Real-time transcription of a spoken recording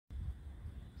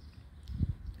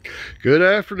Good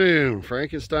afternoon,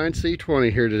 Frankenstein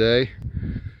C20 here today.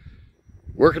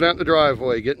 Working out in the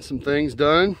driveway, getting some things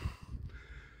done.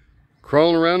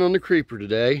 Crawling around on the creeper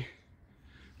today.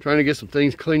 Trying to get some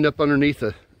things cleaned up underneath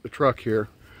the truck here.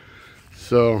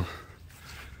 So,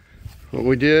 what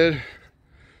we did,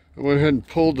 I went ahead and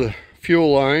pulled the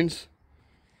fuel lines.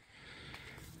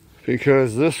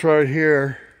 Because this right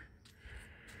here,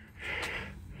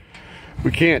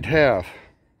 we can't have.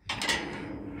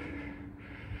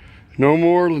 No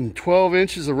more than 12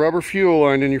 inches of rubber fuel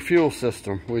line in your fuel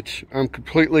system, which I'm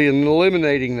completely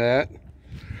eliminating that.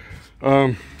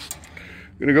 I'm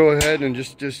gonna go ahead and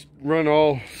just run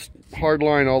all hard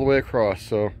line all the way across.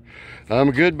 So I'm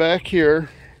good back here.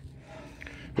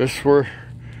 This is where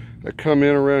I come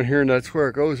in around here, and that's where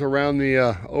it goes around the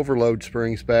overload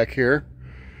springs back here.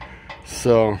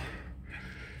 So,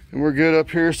 and we're good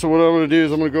up here. So what I'm gonna do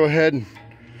is I'm gonna go ahead and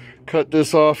cut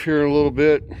this off here in a little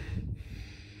bit.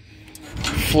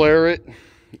 Flare it,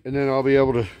 and then I'll be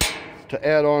able to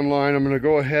add online. I'm going to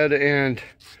go ahead and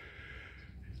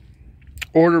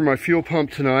order my fuel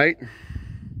pump tonight,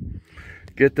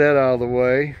 get that out of the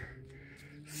way.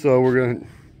 So we're going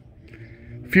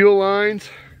to fuel lines.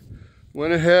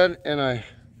 Went ahead and I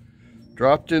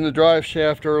dropped in the drive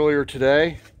shaft earlier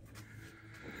today.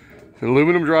 An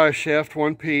aluminum drive shaft,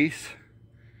 one piece,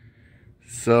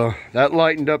 so that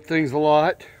lightened up things a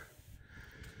lot.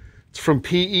 It's from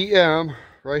PEM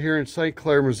right here in St.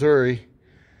 Clair, Missouri.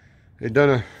 They've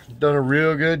done a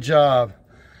real good job.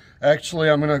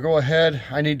 Actually, I'm gonna go ahead,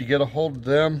 I need to get a hold of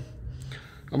them.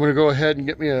 I'm gonna go ahead and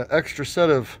get me an extra set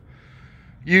of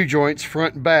U-joints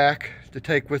front and back to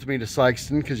take with me to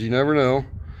Sykeston, because you never know.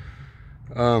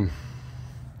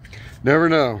 Never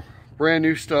know. Brand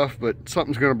new stuff, but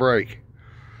something's gonna break.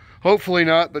 Hopefully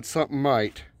not, but something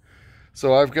might.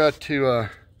 So I've got to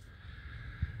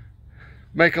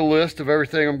make a list of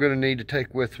everything I'm going to need to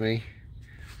take with me.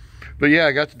 But yeah,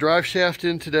 I got the drive shaft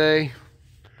in today,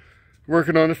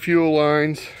 working on the fuel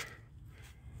lines,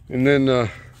 and then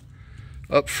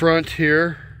up front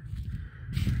here,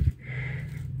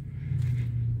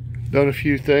 done a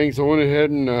few things. I went ahead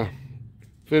and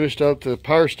finished up the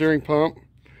power steering pump,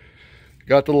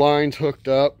 got the lines hooked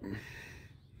up,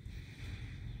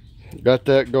 got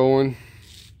that going.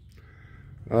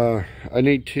 I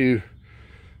need to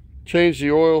change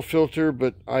the oil filter,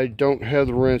 but I don't have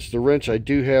the wrench. The wrench I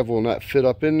do have will not fit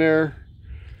up in there.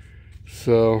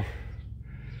 So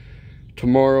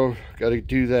tomorrow got to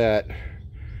do that.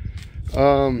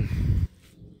 Other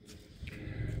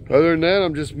than that,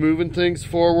 I'm just moving things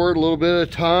forward a little bit at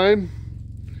a time.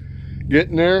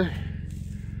 Getting there.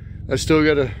 I still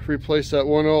got to replace that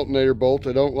one alternator bolt.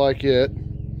 I don't like it.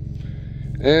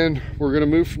 And we're going to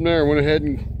move from there. I went ahead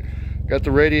and got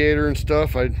the radiator and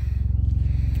stuff.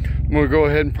 I'm going to go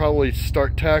ahead and probably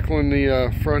start tackling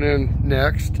the front end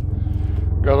next.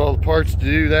 Got all the parts to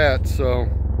do that. So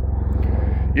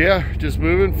yeah, just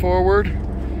moving forward,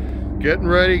 getting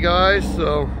ready, guys.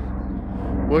 So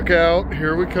look out,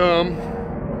 here we come.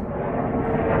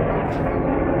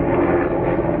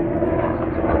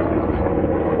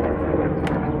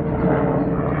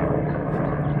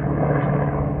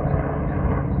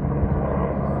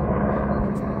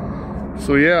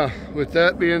 So yeah, with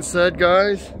that being said,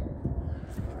 guys,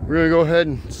 we're gonna go ahead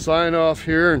and sign off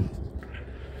here and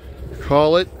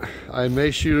call it. I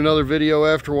may shoot another video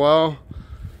after a while,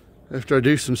 after I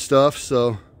do some stuff.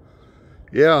 So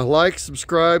yeah, like,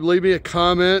 subscribe, leave me a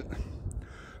comment,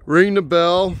 ring the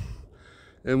bell,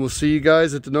 and we'll see you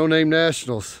guys at the No Name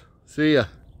Nationals. See ya.